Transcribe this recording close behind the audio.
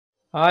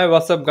Hi,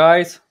 what's up,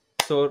 guys?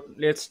 So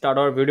let's start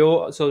our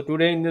video. So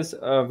today in this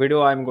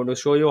video, I'm going to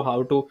show you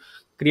how to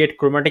create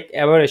chromatic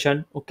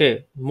aberration.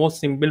 Okay, most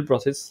simple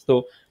process.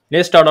 So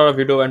let's start our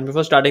video. And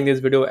before starting this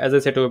video, as I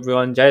said to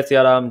everyone, Jai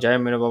Siaram, Jai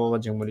MERA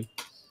BAJRANGBALI.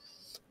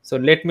 So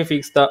let me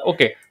fix the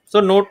okay. So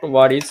not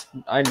worries.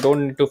 I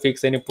don't need to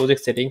fix any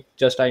project setting.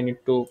 Just I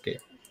need to okay.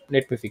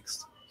 Let me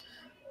fix.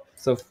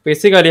 So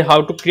basically,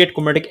 how to create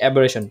chromatic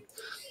aberration.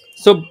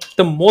 So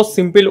the most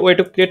simple way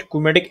to create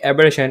chromatic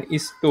aberration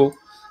is to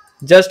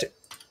just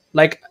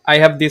like I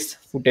have this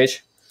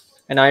footage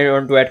and I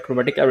want to add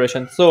chromatic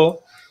aberration.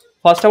 So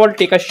first of all,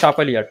 take a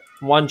shuffle here,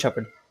 one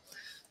shuffle.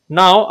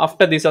 Now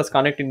after this is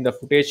connecting the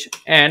footage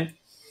and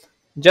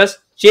just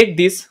check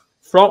this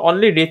from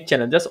only red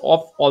channel, just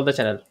off all the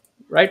channel,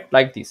 right?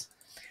 Like this.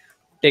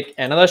 Take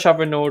another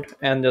shuffle node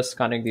and just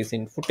connect this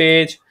in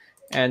footage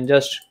and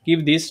just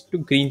give this to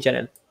green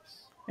channel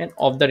and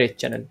off the red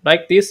channel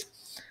like this.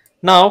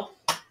 Now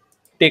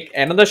take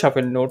another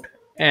shuffle node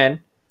and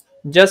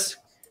just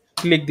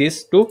click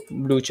this to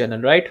blue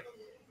channel, right?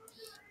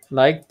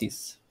 Like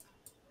this,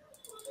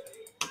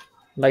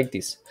 like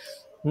this.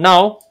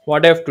 Now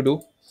what I have to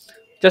do,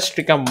 just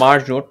click a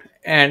merge node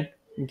and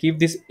give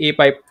this a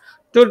pipe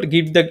to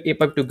give the a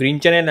pipe to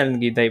green channel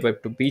and give the a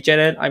pipe to b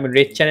channel, I mean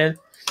red channel,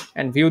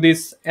 and view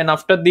this. And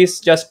after this,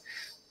 just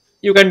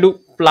you can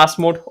do plus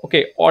mode,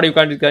 okay, or you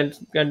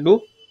can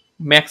do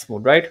max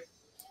mode, right?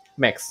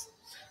 Max.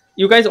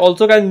 You guys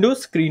also can do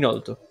screen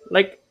also,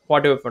 like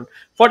whatever fun.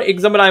 For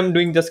example, I'm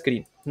doing the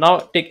screen. Now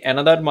take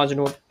another merge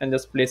node and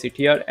just place it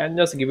here and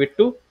just give it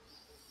to,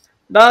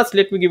 just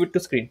let me give it to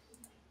screen.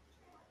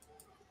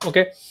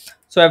 Okay,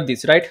 so I have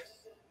this, right?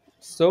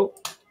 So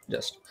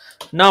just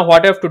now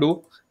what I have to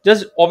do,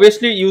 just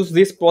obviously use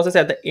this process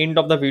at the end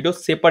of the video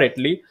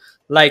separately.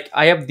 Like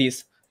I have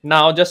this.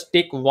 Now just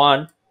take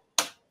one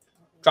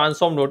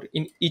transform node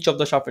in each of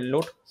the shuffle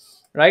node,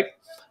 right?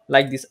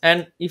 Like this.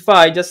 And if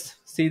I just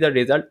see the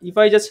result, if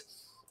I just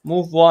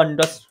move one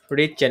just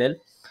red channel,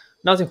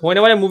 now see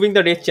whenever I'm moving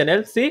the red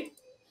channel, see,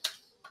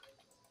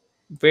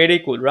 very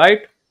cool,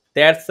 right?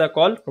 That's the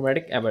call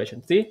chromatic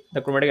aberration. See,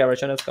 the chromatic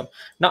aberration has come.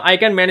 Now I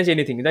can manage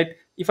anything, right?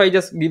 If I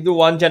just give the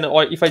one channel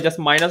or if I just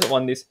minus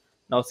one this,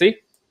 now see.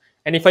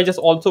 And if I just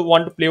also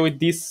want to play with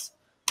this,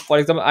 for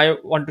example, I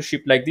want to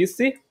shift like this,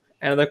 see,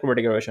 another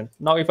chromatic aberration.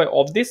 Now if I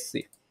off this,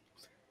 see,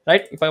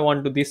 right? If I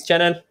want to this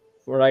channel,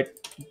 right,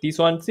 this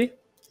one, see.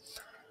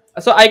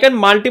 So I can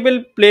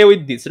multiple play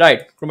with this,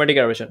 right? Chromatic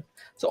aberration.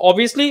 So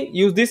obviously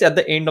use this at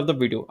the end of the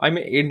video, I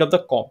mean end of the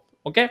comp.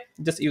 Okay,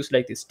 just use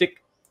like this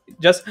stick,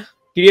 just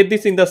create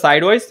this in the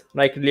sidewise,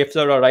 like left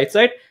side or right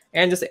side,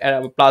 and just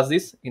plus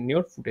this in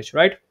your footage,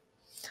 right?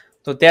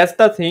 So that's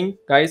the thing,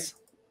 guys.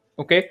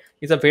 Okay,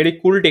 it's a very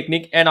cool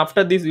technique. And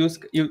after this,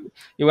 you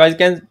guys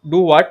can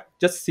do what,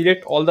 just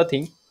select all the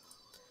thing.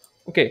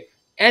 Okay,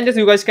 and just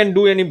you guys can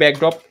do any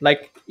backdrop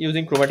like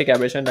using chromatic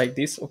aberration like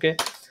this. Okay,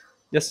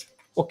 just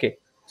okay.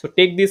 So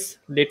take this,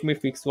 let me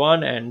fix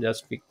one and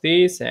just fix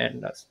this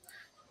and just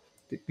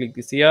click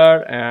this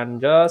here and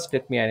just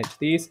let me arrange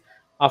this.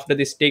 After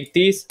this, take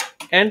this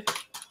and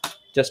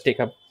just take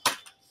a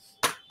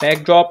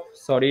backdrop,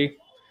 sorry.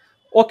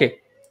 Okay,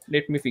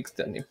 let me fix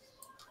the name,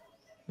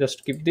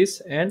 just keep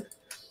this and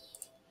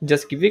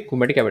just give the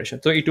chromatic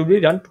aberration, so it will be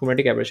done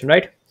chromatic aberration,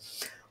 right?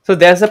 So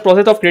that's the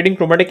process of creating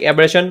chromatic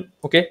aberration.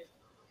 Okay,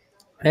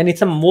 and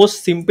it's a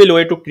most simple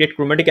way to create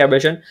chromatic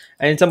aberration,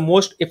 and it's a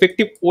most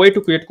effective way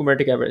to create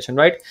chromatic aberration,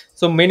 right?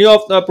 So many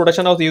of the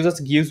production house users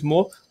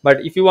gizmo,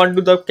 but if you want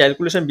to do the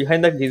calculation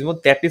behind the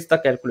gizmo, that is the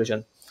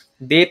calculation.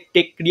 They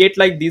take create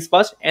like this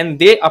first, and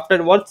they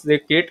afterwards they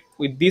create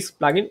with this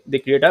plugin, they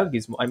create a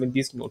gizmo, I mean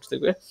these nodes,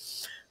 okay?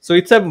 So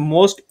it's a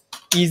most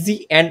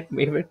easy and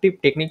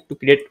effective technique to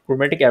create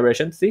chromatic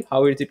aberration. See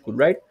how is it cool,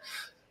 right?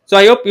 So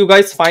I hope you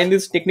guys find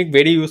this technique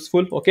very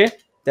useful. Okay,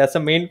 that's a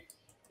main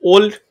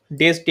old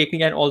days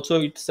technique, and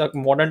also it's a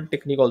modern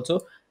technique also,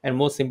 and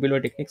most simple way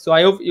technique. So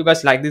I hope you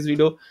guys like this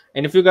video,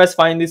 and if you guys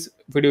find this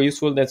video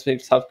useful, then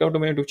subscribe to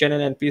my YouTube channel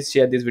and please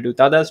share this video with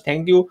others.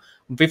 Thank you.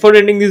 Before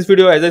ending this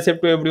video, as I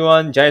said to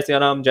everyone, Jai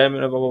Siaram, Jai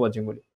MERA BAJRANGBALI.